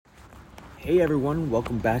Hey everyone,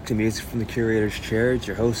 welcome back to Music from the Curator's Chair. It's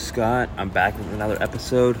your host Scott. I'm back with another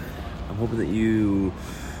episode. I'm hoping that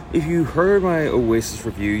if you heard my Oasis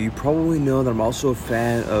review, you probably know that I'm also a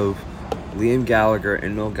fan of Liam Gallagher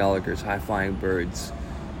and Noel Gallagher's High Flying Birds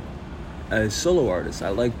as solo artists. I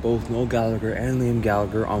like both Noel Gallagher and Liam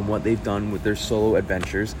Gallagher on what they've done with their solo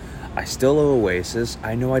adventures. I still love Oasis.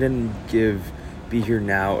 I know I didn't give Be Here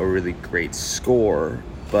Now a really great score,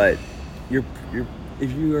 but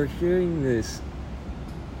if you are hearing this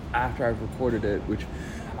after I've recorded it, which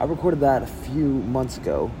I recorded that a few months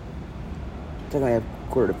ago, technically I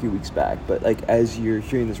recorded a few weeks back, but as you're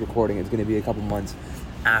hearing this recording, it's going to be a couple months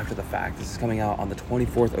after the fact. This is coming out on the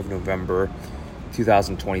 24th of November,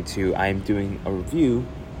 2022. I am doing a review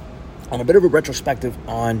on a bit of a retrospective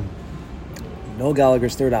on Noel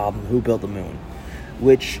Gallagher's third album, Who Built the Moon,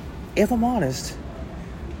 which, if I'm honest,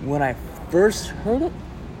 when I first heard it,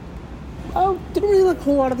 I didn't really like a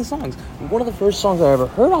whole lot of the songs. One of the first songs I ever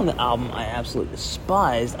heard on the album, I absolutely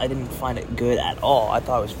despised. I didn't find it good at all. I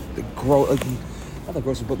thought it was not the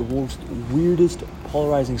grossest, but the most weirdest,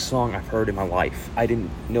 polarizing song I've heard in my life. I didn't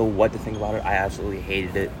know what to think about it. I absolutely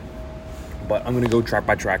hated it. But I'm going to go track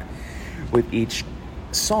by track with each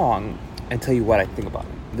song and tell you what I think about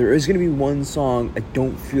it. There is going to be one song I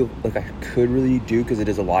don't feel like I could really do because it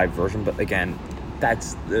is a live version, but again,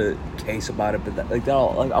 that's the case about it. But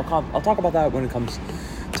I'll talk about that when it comes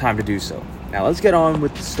time to do so. Now let's get on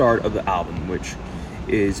with the start of the album, which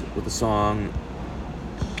is with the song,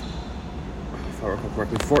 if I recall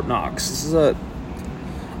correctly, Fort Knox. This is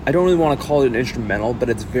I don't really want to call it an instrumental,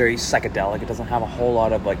 but it's very psychedelic. It doesn't have a whole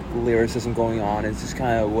lot of lyricism going on. It's just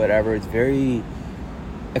kind of whatever. It's very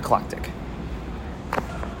eclectic.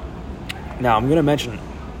 Now I'm gonna mention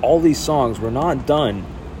all these songs were not done.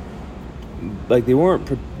 They weren't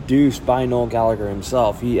produced by Noel Gallagher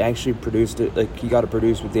himself. He actually produced it, he got it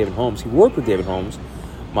produced with David Holmes. He worked with David Holmes,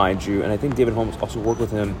 mind you, and I think David Holmes also worked with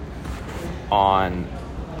him on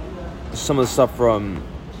some of the stuff from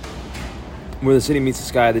Where the City Meets the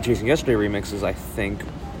Sky, the Chasing Yesterday remixes, I think.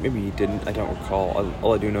 Maybe he didn't, I don't recall.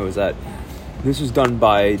 All I do know is that this was done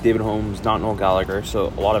by David Holmes, not Noel Gallagher, so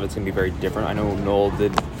a lot of it's going to be very different. I know Noel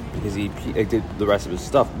did because he did the rest of his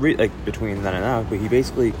stuff between then and now, but he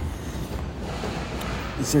basically,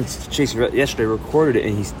 since Chasing Yesterday recorded it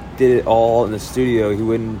and he did it all in the studio, he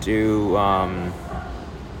wouldn't do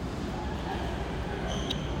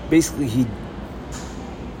basically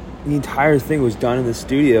the entire thing was done in the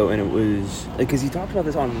studio, and it was because he talked about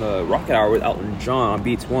this on the Rocket Hour with Elton John on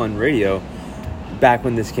Beats One Radio back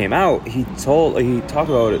when this came out. He talked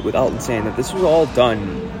about it with Elton, saying that this was all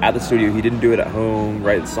done at the studio. He didn't do it at home,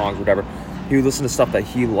 write the songs, whatever. He would listen to stuff that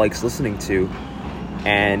he likes listening to,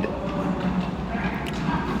 and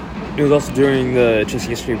it was also during the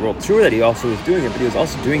Chasing Yesterday World Tour that he also was doing it, but he was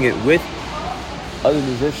also doing it with other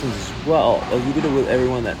musicians as well. He did it with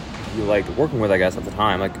everyone that he liked working with, I guess, at the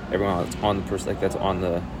time. Everyone that's on that's on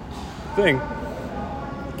the thing.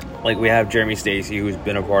 We have Jeremy Stacey, who's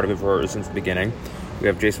been a part of it since the beginning. We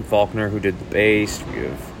have Jason Faulkner, who did the bass. We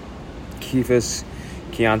have Keefus,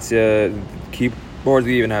 Kiancia, keyboards.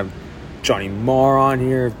 We even have Johnny Marr on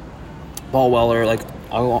here, Paul Weller.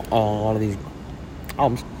 A lot of these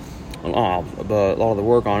albums. A lot of the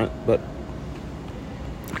work on it. But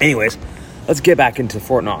anyways, let's get back into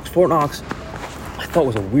Fort Knox. Fort Knox, I thought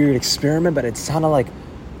was a weird experiment, but it sounded like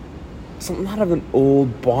something out of an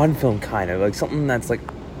old Bond film, kind of something that's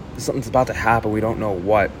something's about to happen, we don't know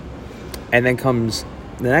what. And then comes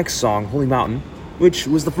the next song, Holy Mountain, which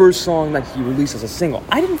was the first song that he released as a single.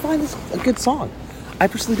 I didn't find this a good song. I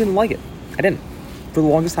personally didn't like it. I didn't. For the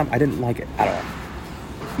longest time, I didn't like it at all.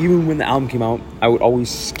 Even when the album came out, I would always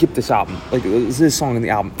skip this album. This song in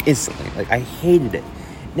the album instantly. I hated it.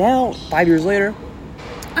 Now, 5 years later,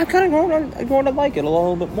 I've kind of grown to like it a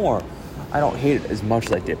little bit more. I don't hate it as much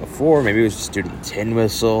as I did before. Maybe it was just due to the tin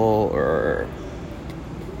whistle or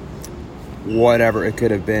whatever it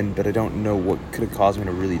could have been, but I don't know what could have caused me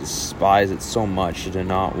to really despise it so much to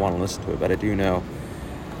not want to listen to it. But I do know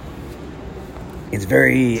it's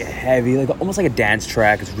very heavy, almost like a dance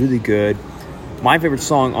track. It's really good. My favorite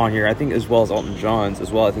song on here, I think, as well as Elton John's,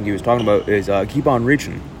 as well, I think he was talking about, is Keep On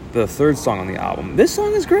Reaching, the third song on the album. This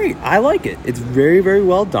song is great. I like it. It's very, very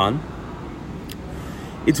well done.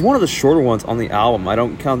 It's one of the shorter ones on the album. I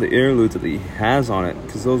don't count the interludes that he has on it,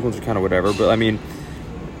 because those ones are kind of whatever. But,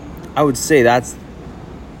 I would say that's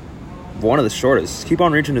one of the shortest. Keep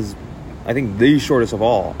On Reaching is, I think, the shortest of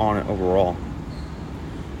all on it overall.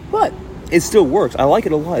 But it still works. I like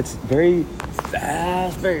it a lot. It's very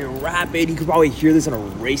fast, very rapid. You could probably hear this in a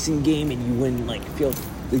racing game and you wouldn't feel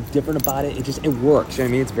different about it. It works. You know what I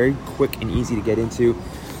mean? It's very quick and easy to get into.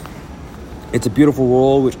 It's a Beautiful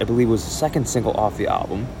World, which I believe was the second single off the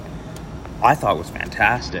album. I thought was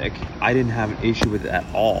fantastic. I didn't have an issue with it at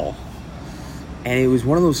all. And it was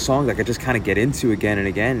one of those songs I could just kind of get into again and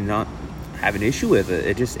again and not have an issue with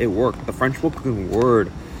it. It worked. The French spoken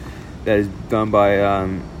word that is done by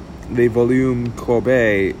Les Volumes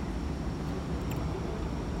Courbet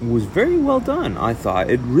was very well done, I thought.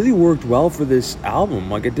 It really worked well for this album.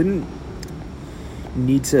 Like, it didn't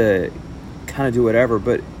need to kind of do whatever,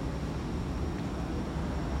 but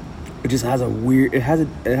it just has it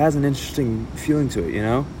has an interesting feeling to it, you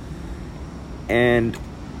know? And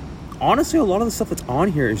honestly, a lot of the stuff that's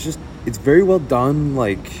on here is it's very well done.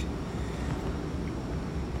 Like,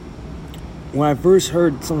 when I first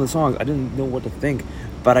heard some of the songs, I didn't know what to think,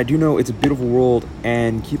 but I do know It's a Beautiful World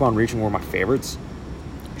and Keep on Reaching were my favorites.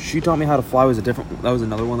 She Taught Me How to Fly that was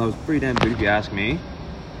another one that was pretty damn good if you ask me.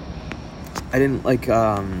 I didn't like,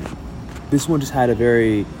 this one just had a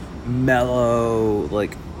very mellow,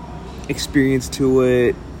 like, experience to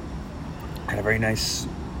it. Had a very nice,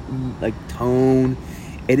 like, tone.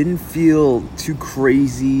 It didn't feel too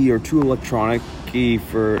crazy or too electronic-y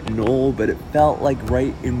for Noel, but it felt like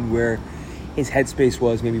right in where his headspace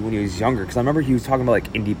was maybe when he was younger. Because I remember he was talking about,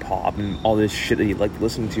 like, indie pop and all this shit that he liked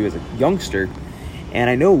listening to as a youngster. And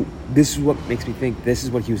I know this is what makes me think this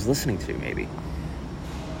is what he was listening to, maybe.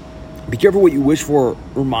 Be Careful What You Wish For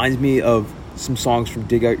reminds me of some songs from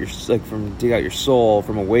Dig Out Your Soul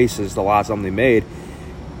from Oasis, the last album they made,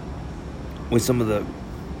 with some of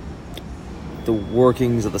the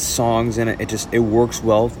workings of the songs in it. It works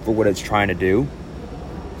well for what it's trying to do.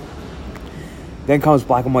 Then comes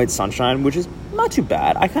Black and White Sunshine, which is not too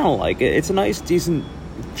bad. I kind of like it. It's a nice, decent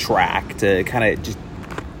track to kind of just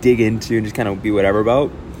dig into and just kind of be whatever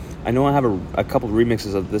about. I know I have a couple of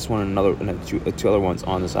remixes of this one and two other ones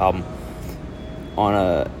on this album on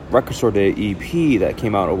a Record Store Day EP that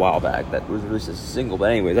came out a while back that was released as a single.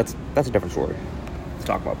 But anyway, that's a different story to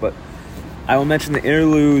talk about. But I will mention the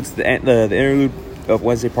interludes, the interlude of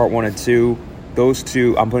Wednesday Part 1 and 2. Those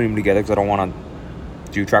two, I'm putting them together because I don't want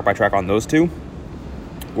to do track by track on those two.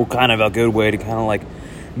 Were kind of a good way to kind of like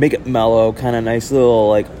make it mellow, kind of nice little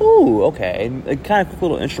like, ooh, okay. And like, kind of quick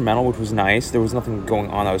little instrumental, which was nice. There was nothing going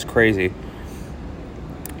on that was crazy.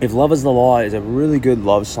 If Love Is the Law is a really good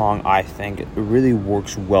love song, I think. It really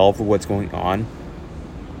works well for what's going on.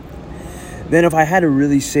 Then if I had to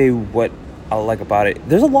really say what I like about it,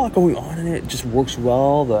 there's a lot going on in it. It just works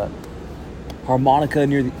well. The harmonica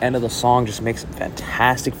near the end of the song just makes it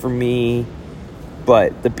fantastic for me.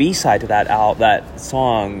 But the B-side to that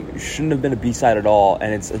song shouldn't have been a B-side at all.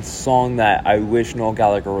 And it's a song that I wish Noel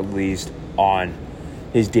Gallagher released on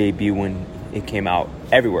his debut when it came out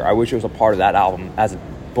everywhere. I wish it was a part of that album as a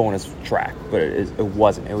bonus track, but it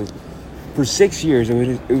wasn't. It was, for 6 years,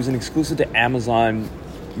 it was an exclusive to Amazon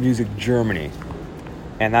Music Germany.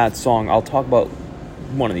 And that song, I'll talk about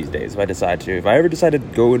one of these days if I decide to. If I ever decide to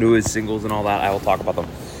go into his singles and all that, I will talk about them.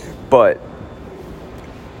 But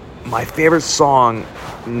my favorite song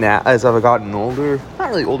now, as I've gotten older,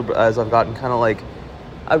 not really older, but as I've gotten kind of like,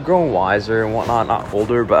 I've grown wiser and whatnot, not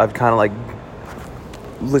older, but I've kind of like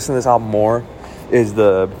listened to this album more, is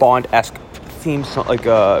the Bond-esque theme song, like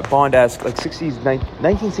Bond-esque, like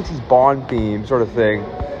 1960s Bond theme sort of thing,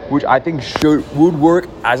 which I think would work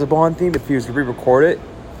as a Bond theme if he was to re-record it,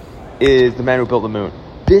 is The Man Who Built the Moon.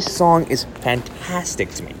 This song is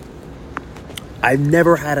fantastic to me. I've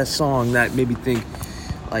never had a song that made me think,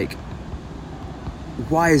 like,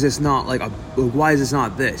 why is this not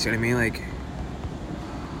this? You know what I mean? Like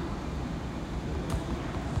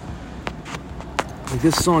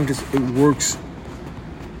this song it works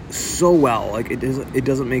so well. Like, it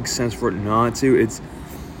doesn't make sense for it not to. It's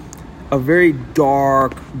a very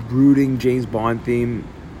dark, brooding James Bond theme,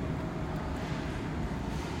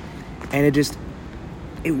 and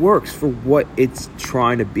it works for what it's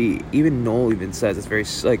trying to be. Even Noel even says it's very,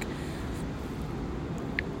 like,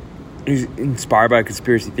 it was inspired by a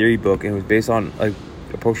conspiracy theory book, and it was based on like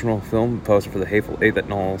a promotional film poster for The Hateful Eight that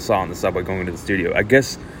Noel saw on the subway going into the studio. I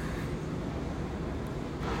guess,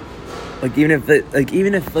 even if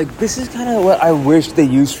this is kind of what I wish they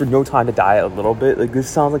used for No Time to Die a little bit. Like, this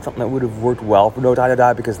sounds like something that would have worked well for No Time to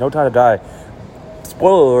Die, because No Time to Die,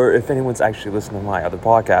 spoiler alert, if anyone's actually listening to my other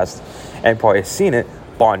podcast and probably has seen it,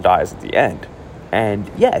 Bond dies at the end. And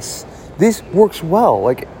yes, this works well,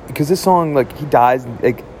 like, because this song, like, he dies,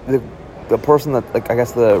 like, the person that, like, I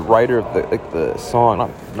guess the writer of the song,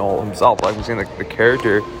 not Noel himself, but I'm saying, like, the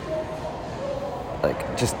character,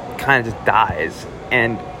 like, just kind of just dies.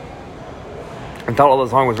 And I thought all the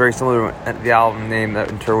song was very similar to the album name that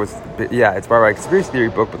in turn was, yeah, it's by a conspiracy theory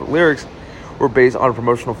book, but the lyrics were based on a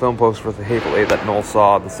promotional film poster for the Hateful Eight that Noel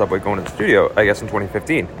saw at the subway going to the studio, I guess in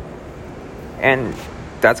 2015. And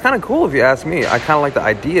that's kind of cool if you ask me. I kind of like the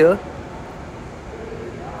idea.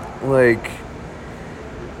 Like,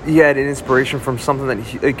 he had an inspiration from something that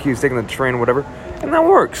he was taking the train or whatever, and that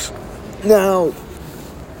works. Now,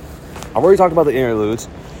 I've already talked about the interludes.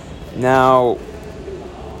 Now,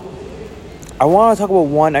 I want to talk about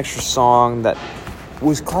one extra song that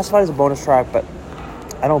was classified as a bonus track, but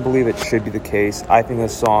I don't believe it should be the case. I think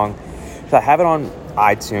this song, so I have it on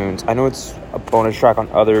iTunes. I know it's a bonus track on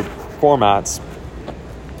other formats,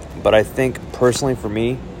 but I think personally for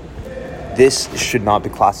me, this should not be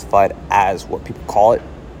classified as what people call it.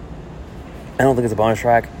 I don't think it's a bonus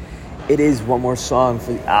track. It is one more song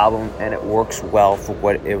for the album, and it works well for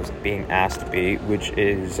what it was being asked to be, which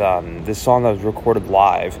is this song that was recorded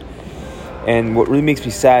live. And what really makes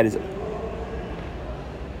me sad is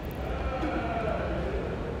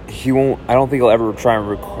I don't think he'll ever try and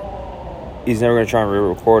he's never going to try and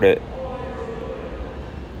re-record it.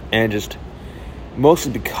 And just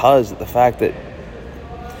mostly because of the fact that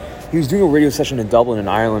he was doing a radio session in Dublin in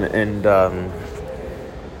Ireland, and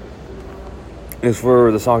it was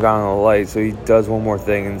for the song "Down on the Light." So he does one more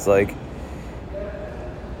thing, and it's like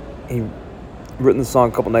he written the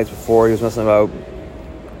song a couple nights before. He was messing about,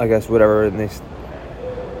 I guess, whatever, and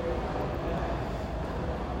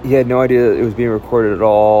he had no idea it was being recorded at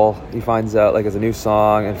all. He finds out like it's a new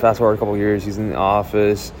song, and fast forward a couple years, he's in the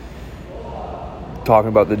office talking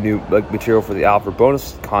about the new material for the album for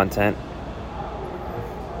bonus content.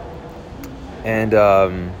 And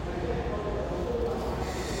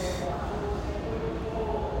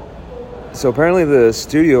so apparently the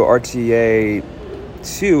studio RTA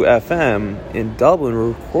 2 FM in Dublin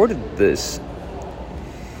recorded this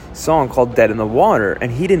song called "Dead in the Water,"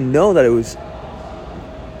 and he didn't know that it was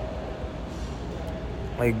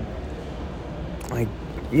like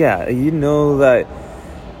yeah, he didn't know that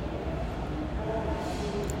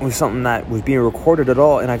it was something that was being recorded at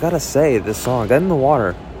all. And I gotta say, this song "Dead in the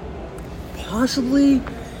Water," possibly,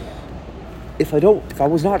 if I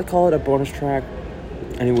was not to call it a bonus track,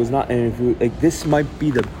 and it was not, and if like, this might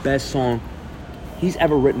be the best song he's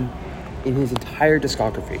ever written in his entire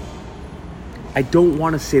discography. I don't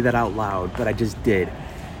want to say that out loud, but I just did.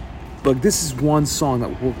 But this is one song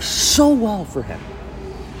that works so well for him.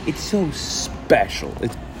 It's so special.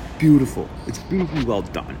 It's beautiful. It's beautifully well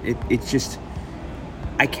done. It's just,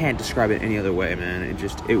 I can't describe it any other way, man.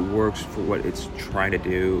 It works for what it's trying to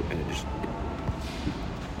do, and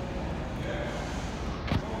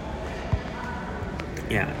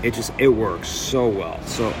it works so well.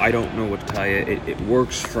 So I don't know what to tell you. It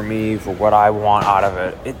works for me for what I want out of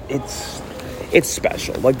it. It's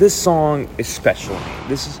special. Like, this song is special to me.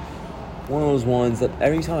 This is one of those ones that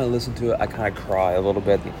every time I listen to it, I kind of cry a little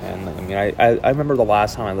bit at the end. I mean, I remember the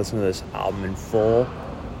last time I listened to this album in full,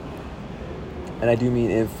 and I do mean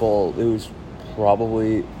in full, it was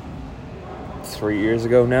probably 3 years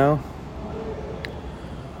ago now.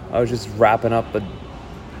 I was just wrapping up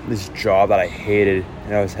this job that I hated,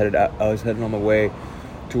 and I was headed on my way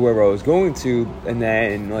to wherever I was going to, and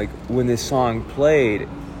then like when this song played,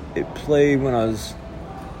 it played when I was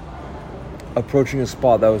approaching a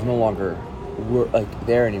spot that was no longer like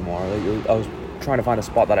there anymore. Like, I was trying to find a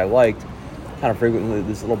spot that I liked kind of frequently,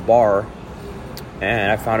 this little bar,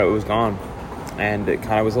 and I found out it was gone, and it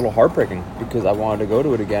kind of was a little heartbreaking because I wanted to go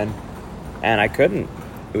to it again, and I couldn't.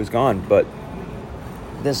 It was gone. But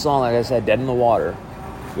this song, like I said, "Dead in the Water,"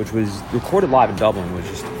 which was recorded live in Dublin, was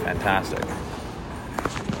just fantastic.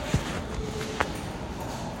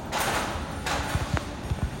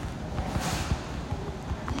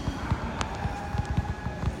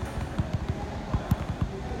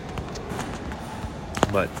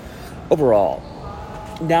 But overall,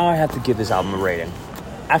 now I have to give this album a rating.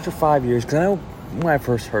 After 5 years, because I know when I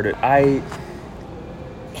first heard it, I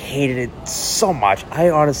hated it so much. I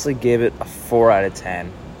honestly gave it a 4 out of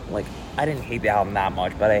 10. Like, I didn't hate the album that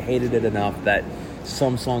much, but I hated it enough that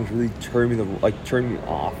some songs really turned me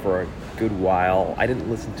off for a good while. I didn't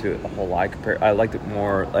listen to it a whole lot. I liked it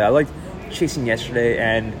more. Like, I liked Chasing Yesterday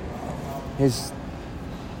and his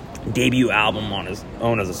debut album on his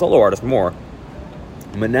own as a solo artist more.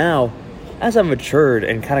 But now, as I've matured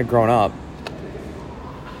and kind of grown up,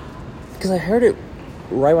 because I heard it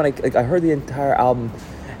right when I heard the entire album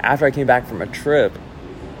after I came back from a trip,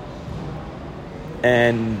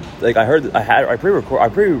 and like I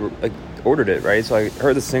ordered it, right? So I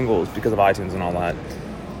heard the singles because of iTunes and all that.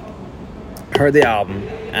 Heard the album,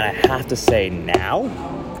 and I have to say now,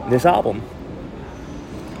 this album,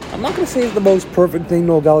 I'm not going to say it's the most perfect thing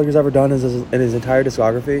Noel Gallagher's ever done in his entire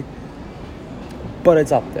discography, but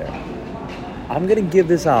it's up there. I'm going to give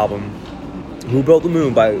this album, Who Built the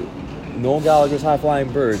Moon by Noel Gallagher's High Flying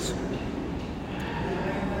Birds,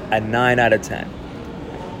 a 9 out of 10.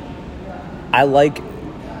 I like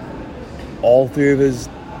all three of his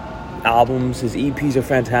albums. His EPs are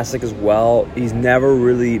fantastic as well. He's never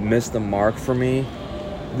really missed the mark for me.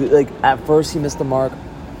 Like, at first he missed the mark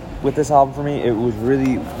with this album for me. It was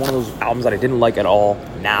really one of those albums that I didn't like at all.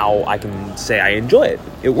 Now I can say I enjoy it.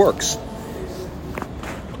 It works.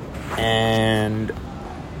 And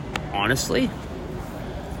honestly,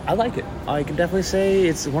 I like it. I can definitely say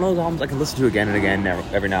it's one of those albums I can listen to again and again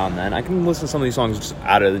every now and then. I can listen to some of these songs just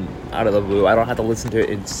out of the blue. I don't have to listen to it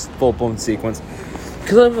in full-blown sequence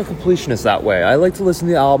because I'm a completionist that way. I like to listen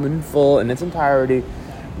to the album in full, in its entirety,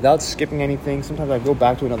 without skipping anything. Sometimes I go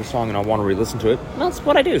back to another song and I want to re-listen to it. And that's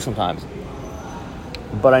what I do sometimes.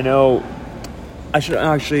 But I know I should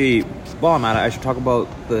actually, while I'm at it, I should talk about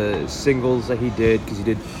the singles that he did, because he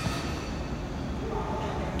did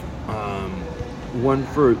one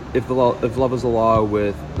for If Love Is the Law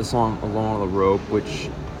with the song Alone on the Rope, which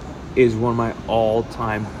is one of my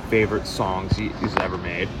all-time favorite songs he's ever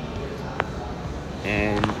made.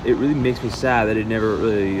 And it really makes me sad that it never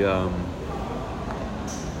really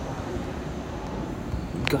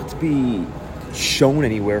got to be shown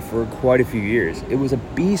anywhere for quite a few years. It was a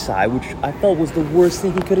B-side, which I felt was the worst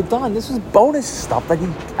thing he could have done. This was bonus stuff that he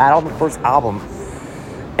had on the first album,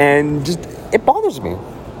 and just, it bothers me.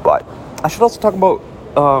 But I should also talk about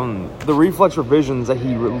the Reflex revisions that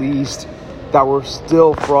he released that were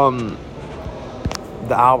still from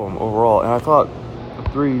the album overall. And I thought the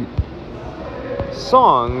 3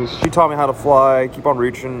 songs, She Taught Me How to Fly, Keep on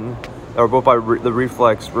Reaching, that were both by the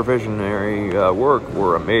Reflex revisionary work,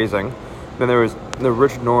 were amazing. Then there was the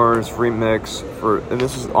Richard Norris remix and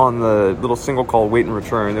this is on the little single called Wait and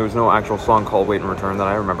Return. There was no actual song called Wait and Return that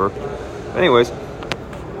I remember. Anyways,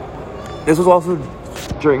 this was also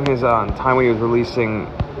during his time when he was releasing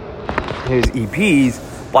his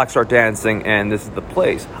EPs, Black Star Dancing and This Is the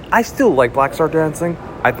Place. I still like Black Star Dancing.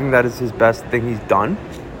 I think that is his best thing he's done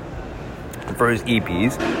for his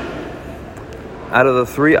EPs. Out of the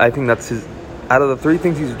 3, I think that's his. Out of the 3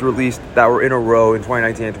 things he's released that were in a row in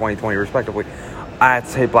 2019 and 2020, respectively, I'd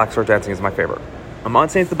say Black Star Dancing is my favorite. I'm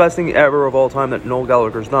not saying it's the best thing ever of all time that Noel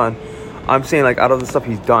Gallagher's done. I'm saying, like, out of the stuff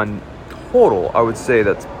he's done total, I would say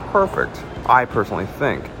that's perfect. I personally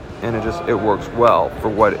think, and it works well for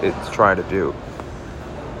what it's trying to do.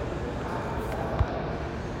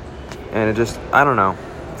 And I don't know.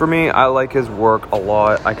 For me, I like his work a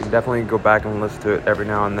lot. I can definitely go back and listen to it every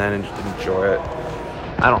now and then and just enjoy it.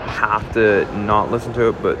 I don't have to not listen to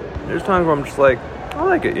it, but there's times where I'm just like, I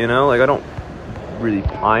like it, Like, I don't really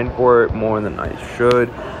pine for it more than I should.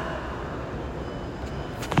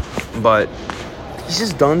 But he's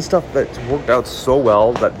just done stuff that's worked out so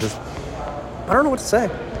well that just, I don't know what to say.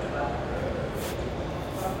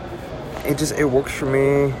 It works for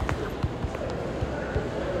me.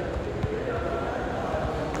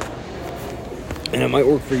 And it might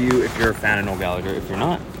work for you if you're a fan of Noel Gallagher. If you're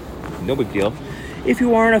not, no big deal. If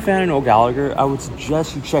you aren't a fan of Noel Gallagher, I would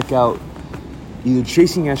suggest you check out either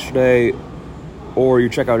Chasing Yesterday or you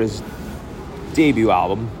check out his debut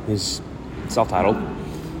album, his self-titled,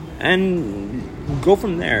 and go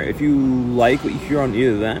from there. If you like what you hear on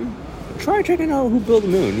either of them, try checking out Who Built the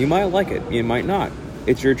Moon. You might like it. You might not.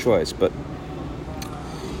 It's your choice. But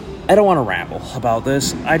I don't want to ramble about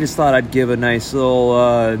this. I just thought I'd give a nice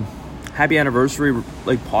little happy anniversary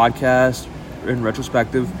podcast in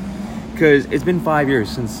retrospective, because it's been 5 years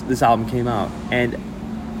since this album came out, and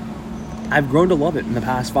I've grown to love it in the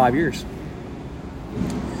past 5 years.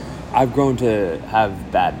 I've grown to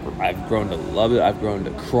I've grown to love it. I've grown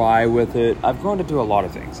to cry with it. I've grown to do a lot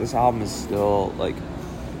of things. This album is still,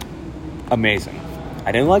 amazing.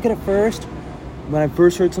 I didn't like it at first. When I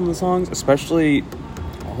first heard some of the songs, especially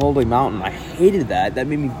Holy Mountain, I hated that. That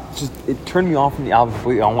made me it turned me off from the album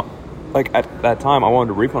completely. At that time, I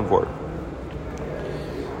wanted a refund for it.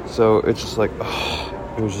 So it's just it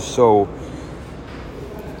was just so,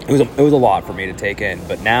 it was a lot for me to take in.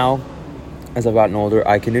 But now, as I've gotten older,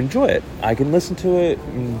 I can enjoy it. I can listen to it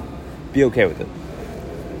and be okay with it.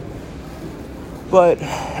 But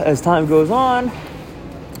as time goes on,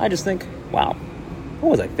 I just think, wow, what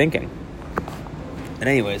was I thinking? And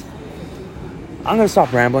anyways, I'm going to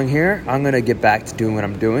stop rambling here. I'm going to get back to doing what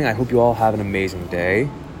I'm doing. I hope you all have an amazing day.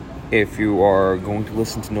 If you are going to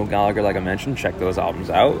listen to Noel Gallagher, like I mentioned, check those albums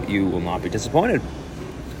out. You will not be disappointed.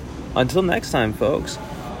 Until next time, folks,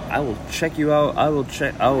 I will check you out. I will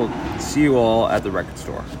see you all at the record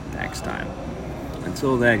store next time.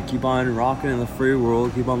 Until then, keep on rocking in the free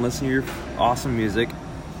world. Keep on listening to your awesome music.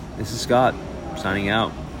 This is Scott, signing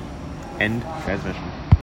out. End transmission.